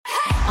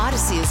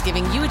Odyssey is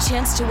giving you a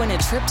chance to win a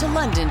trip to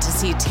London to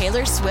see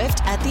Taylor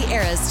Swift at the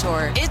Eras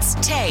Tour. It's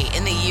Tay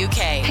in the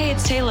UK. Hey,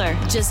 it's Taylor.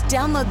 Just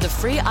download the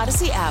free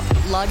Odyssey app,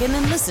 log in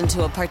and listen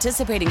to a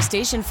participating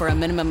station for a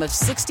minimum of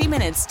 60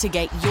 minutes to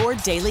get your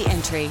daily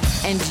entry.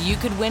 And you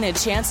could win a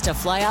chance to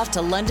fly off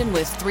to London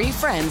with 3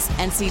 friends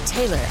and see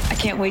Taylor. I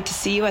can't wait to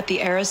see you at the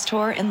Eras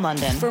Tour in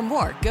London. For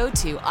more, go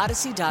to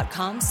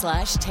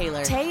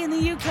odyssey.com/Taylor. Tay in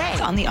the UK.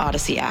 It's on the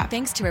Odyssey app.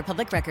 Thanks to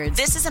Republic Records.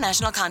 This is a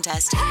national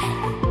contest.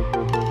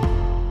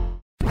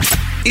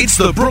 It's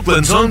the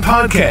Brooklyn Zone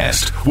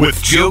Podcast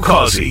with Joe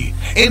Causey,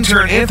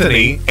 intern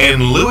Anthony,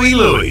 and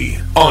Louie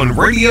on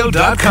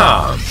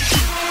radio.com.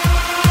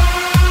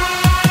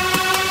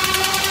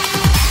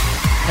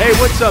 Hey,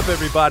 what's up,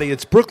 everybody?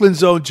 It's Brooklyn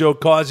Zone Joe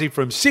Causey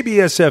from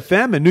CBS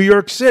FM in New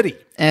York City.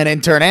 And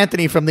intern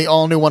Anthony from the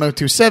all-new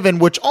 102.7,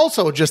 which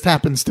also just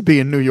happens to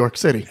be in New York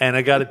City. And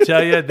I got to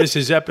tell you, this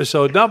is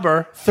episode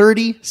number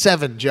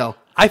 37, Joe.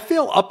 I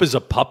feel up as a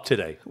pup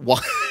today.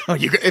 What?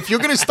 If you're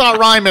going to start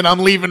rhyming, I'm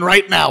leaving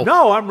right now.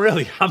 No, I'm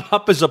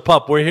up as a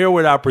pup. We're here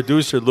with our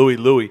producer,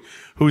 Louie,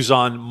 who's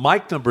on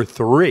mic number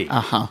 3.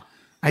 Uh-huh.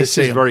 This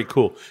is very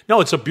cool.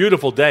 No, it's a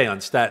beautiful day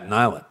on Staten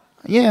Island.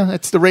 Yeah,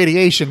 it's the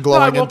radiation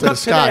glowing into the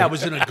sky. Today, I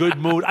was in a good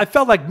mood. I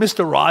felt like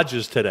Mr.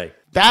 Rogers today.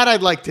 That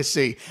I'd like to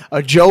see.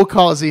 A Joe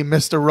Causey,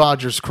 Mr.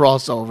 Rogers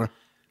crossover.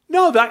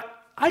 No,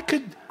 I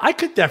could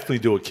definitely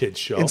do a kid's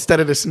show. Instead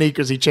of the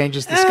sneakers, he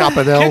changes to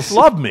Scapadels. Kids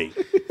love me.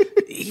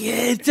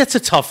 Yeah, that's a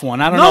tough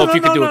one. I don't know if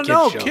you could do a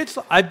kid's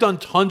show. I've done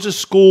tons of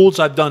schools.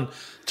 I've done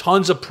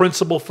tons of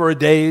principal for a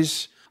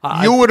days.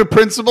 You were the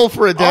principal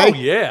for a day? Oh,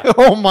 yeah.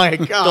 Oh, my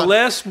God.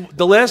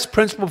 The last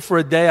principal for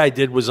a day I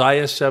did was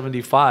IS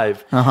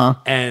 75. Uh-huh.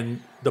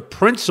 And the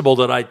principal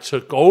that I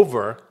took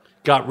over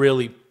got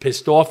really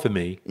pissed off at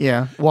me.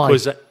 Yeah, why?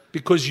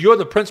 Because you're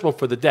the principal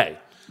for the day.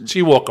 So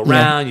you walk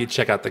around, you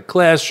check out the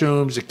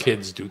classrooms, the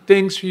kids do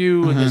things for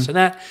you, and this and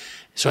that.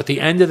 So at the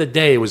end of the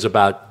day, it was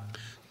about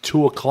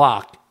 2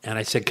 o'clock, and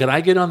I said, can I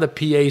get on the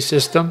PA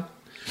system?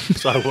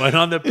 So I went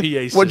on the PA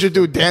system. What'd you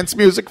do, dance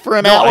music for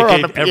an hour I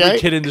on the gave PA? every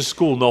kid in the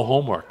school no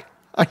homework.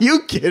 Are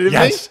you kidding me?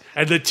 Yes,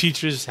 and the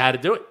teachers had to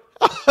do it.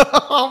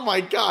 Oh,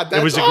 my God,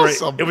 that's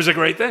awesome. It was a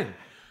great thing.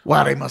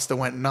 Wow, they must have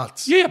went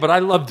nuts. Yeah, but I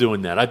love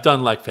doing that. I've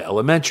done like for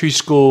elementary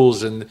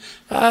schools and,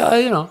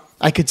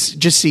 I could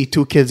just see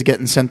 2 kids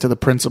getting sent to the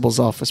principal's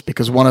office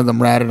because one of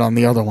them ratted on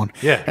the other one.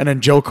 Yeah. And then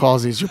Joe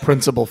Causey's your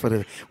principal for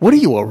the... What are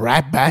you, a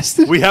rat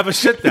bastard? We have a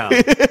sit-down.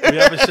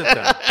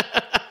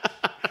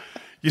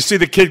 You see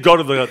the kid go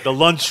to the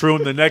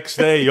lunchroom the next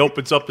day. He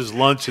opens up his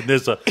lunch and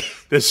there's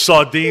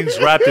sardines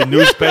wrapped in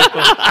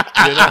newspaper.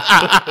 You know?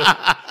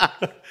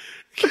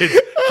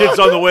 Kids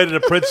on the way to the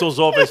principal's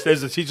office.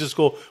 There's a teacher's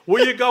school.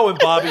 Where you going,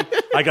 Bobby?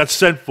 I got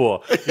sent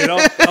for.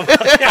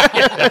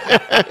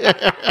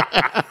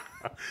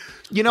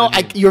 You know.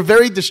 You're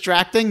very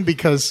distracting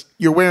because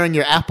you're wearing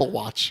your Apple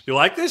Watch. You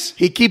like this?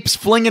 He keeps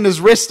flinging his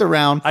wrist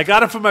around. I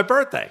got it for my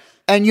birthday.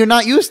 And you're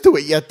not used to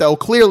it yet, though,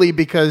 clearly,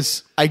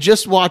 because I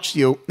just watched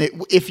you.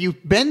 If you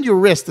bend your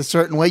wrist a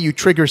certain way, you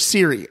trigger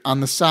Siri on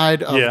the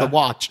side of the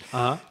watch.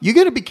 Uh-huh. You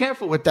got to be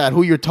careful with that,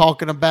 who you're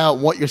talking about,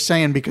 what you're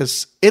saying,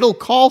 because it'll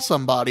call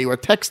somebody or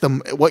text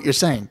them what you're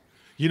saying.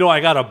 You know, I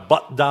got a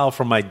button dial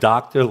from my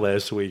doctor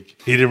last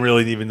week. He didn't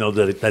really even know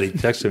that he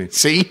texted me.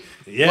 See?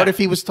 Yeah. What if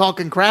he was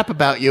talking crap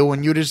about you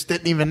and you just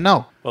didn't even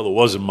know? Well, it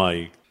wasn't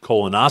my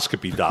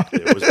colonoscopy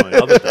doctor. It was my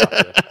other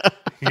doctor.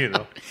 You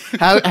know.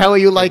 How are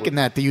you liking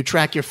that? Do you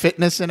track your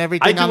fitness and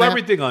everything I on do there?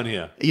 everything on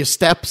here. Your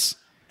steps?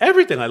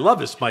 Everything. I love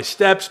this. My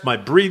steps, my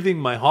breathing,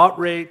 my heart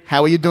rate.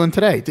 How are you doing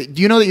today? Do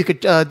you know that you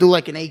could do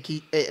like an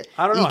EKG?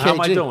 I don't know. How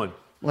am I doing?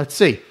 Let's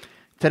see.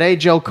 Today,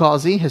 Joe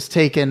Causey has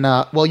taken,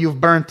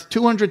 you've burnt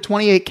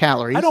 228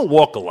 calories. I don't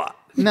walk a lot.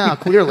 No,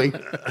 clearly.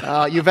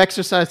 You've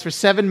exercised for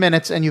 7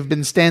 minutes and you've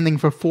been standing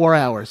for 4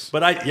 hours.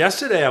 But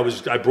yesterday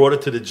I brought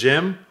it to the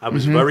gym. I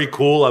was very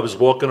cool. I was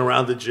walking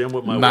around the gym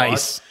with my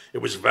watch.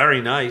 It was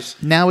very nice.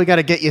 Now we got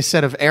to get you a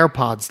set of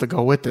AirPods to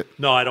go with it.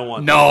 No, I don't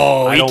want.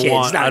 No, I don't he can't.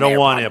 want. He's not I don't an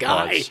want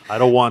AirPod AirPods. guy. I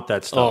don't want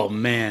that stuff. Oh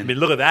man! I mean,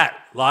 look at that.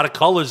 A lot of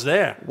colors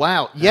there.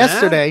 Wow.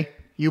 Yesterday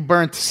you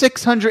burnt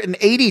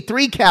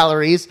 683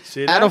 calories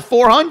out of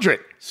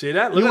 400. See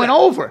that? Look you at went that.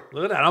 over.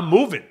 Look at that. I'm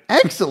moving.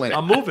 Excellent.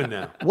 I'm moving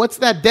now. What's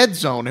that dead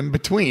zone in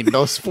between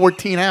those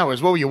 14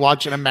 hours? What were you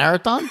watching, a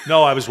marathon?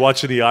 No, I was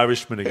watching The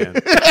Irishman again.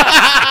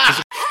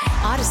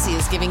 Odyssey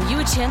is giving you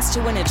a chance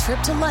to win a trip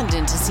to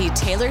London to see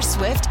Taylor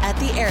Swift at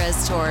the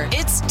Eras Tour.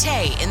 It's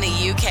Tay in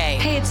the UK.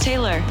 Hey, it's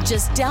Taylor.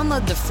 Just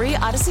download the free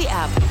Odyssey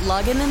app,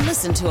 log in and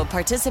listen to a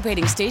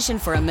participating station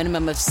for a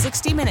minimum of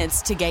 60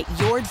 minutes to get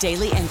your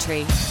daily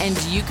entry.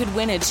 And you could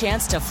win a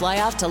chance to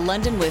fly off to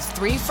London with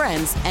 3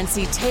 friends and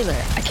see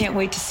Taylor. I can't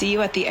wait to see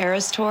you at the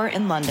Eras Tour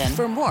in London.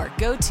 For more,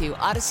 go to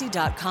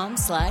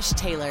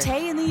odyssey.com/Taylor.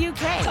 Tay in the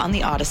UK. It's on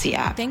the Odyssey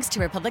app. Thanks to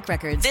Republic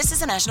Records. This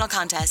is a national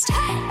contest.